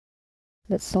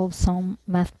Let's solve some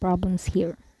math problems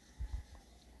here.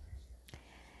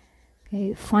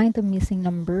 Okay, find the missing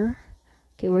number.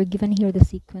 Okay, we're given here the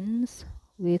sequence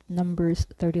with numbers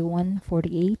 31,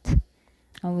 48,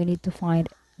 and we need to find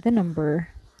the number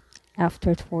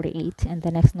after 48, and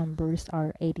the next numbers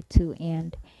are 82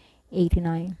 and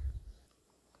 89.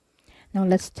 Now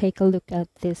let's take a look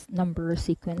at this number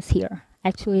sequence here.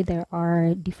 Actually, there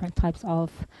are different types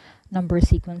of number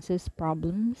sequence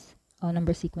problems,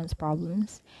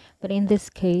 but in this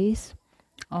case,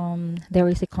 there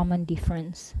is a common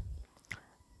difference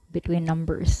between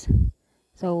numbers.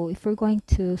 So if we're going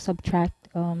to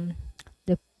subtract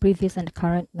the previous and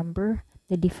current number,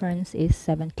 the difference is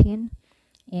 17,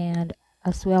 and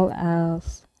as well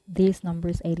as these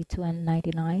numbers 82 and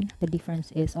 99, the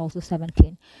difference is also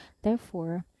 17.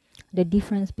 Therefore, the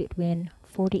difference between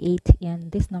 48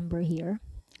 and this number here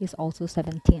is also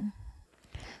 17.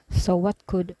 So what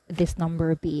could this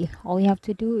number be? All you have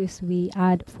to do is we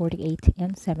add 48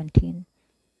 and 17.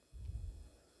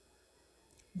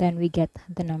 Then we get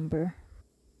the number.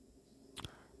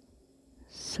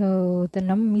 So the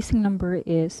missing number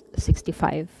is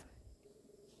 65.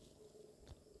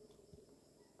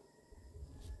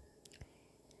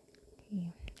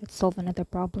 Okay, let's solve another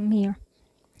problem here.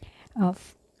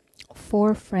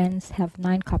 4 friends have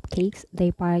 9 cupcakes.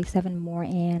 They buy 7 more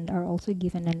and are also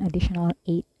given an additional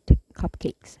 8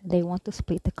 cupcakes. They want to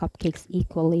split the cupcakes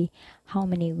equally. How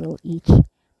many will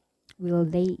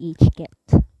they each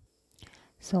get?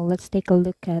 So let's take a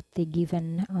look at the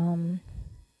given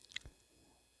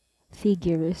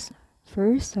figures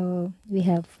first. So we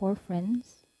have 4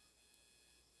 friends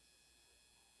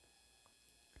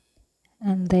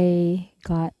and they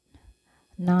got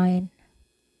 9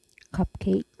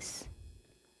 cupcakes,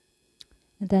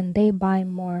 and then they buy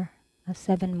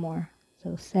 7 more,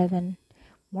 so 7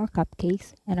 more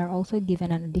cupcakes, and are also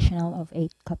given an additional of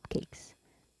 8 cupcakes.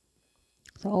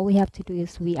 So all we have to do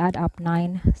is we add up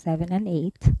 9, 7, and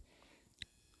 8,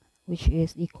 which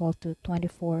is equal to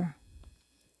 24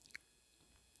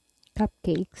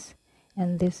 cupcakes,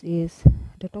 and this is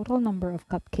the total number of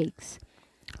cupcakes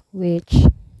which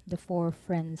the 4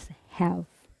 friends have.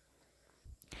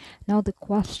 Now the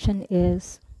question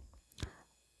is,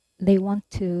 they want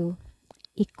to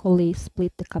equally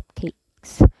split the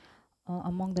cupcakes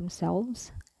among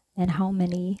themselves, and how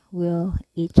many will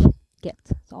each get?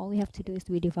 So all we have to do is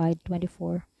we divide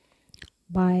 24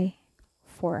 by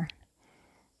 4.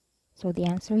 So the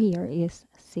answer here is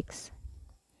 6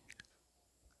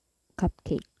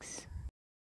 cupcakes.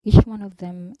 Each one of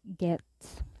them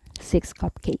gets 6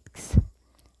 cupcakes.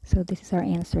 So this is our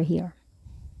answer here.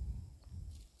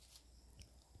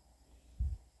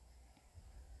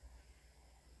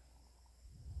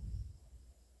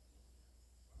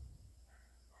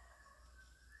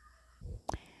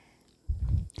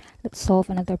 Let's solve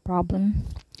another problem.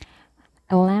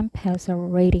 A lamp has a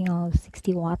rating of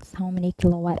 60 watts. How many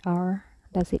kilowatt hour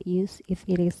does it use if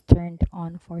it is turned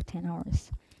on for 10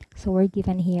 hours? So we're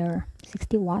given here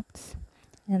 60 watts,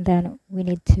 and then we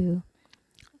need to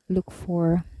look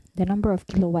for the number of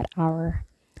kilowatt hour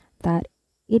that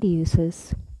it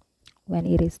uses when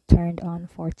it is turned on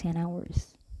for 10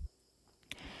 hours.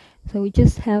 So we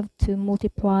just have to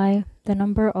multiply the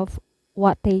number of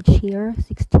wattage here,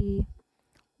 60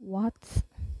 watts,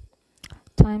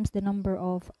 times the number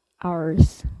of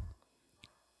hours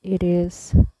it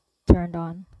is turned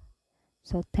on,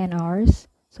 so 10 hours.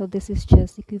 So this is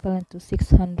just equivalent to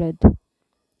 600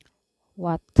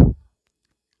 watt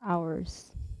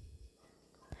hours.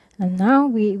 And now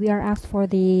we are asked for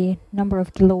the number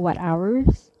of kilowatt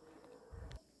hours.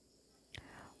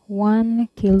 1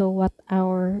 kilowatt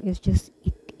hour is just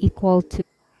equal to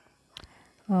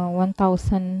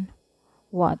 1000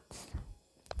 watts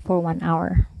for 1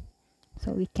 hour.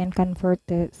 So we can convert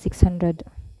the 600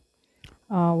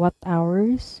 watt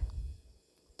hours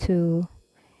to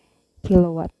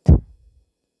kilowatt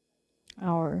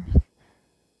hour.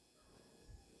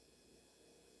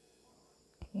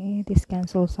 Okay, this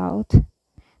cancels out.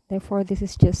 Therefore, this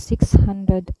is just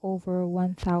 600 over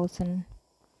 1000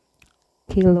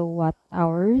 kilowatt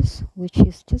hours, which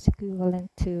is just equivalent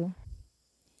to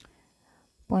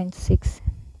 0.6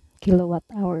 kilowatt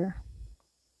hour.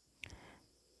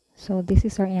 So this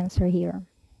is our answer here.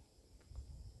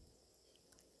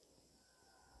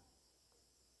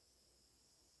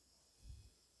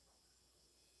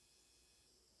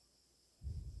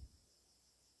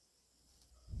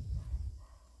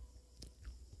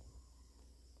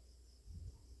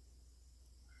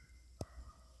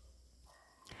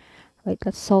 Right,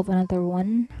 let's solve another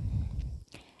one.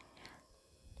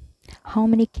 How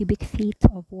many cubic feet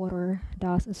of water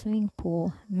does a swimming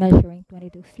pool measuring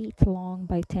 22 feet long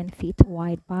by 10 feet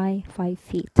wide by 5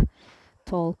 feet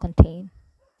tall contain?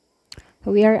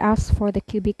 So we are asked for the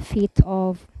cubic feet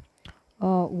of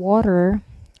water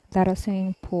that a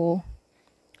swimming pool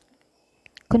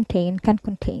can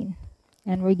contain,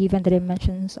 and we're given the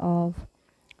dimensions of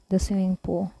the swimming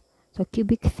pool. So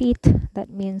cubic feet, that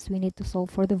means we need to solve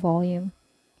for the volume.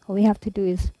 All we have to do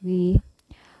is we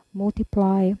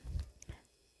multiply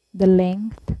the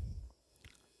length,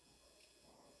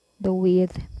 the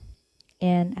width,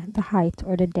 and the height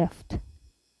or the depth,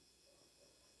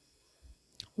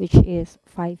 which is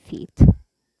 5 feet.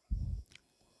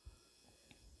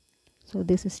 So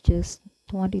this is just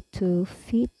 22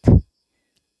 feet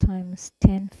times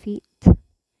 10 feet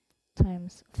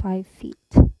times 5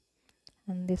 feet.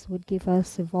 And this would give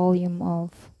us a volume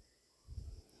of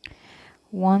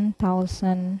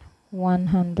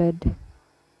 1,100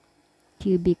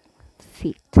 cubic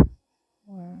feet.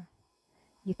 Or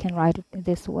you can write it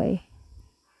this way.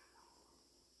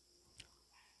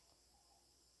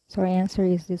 So our answer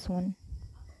is this one.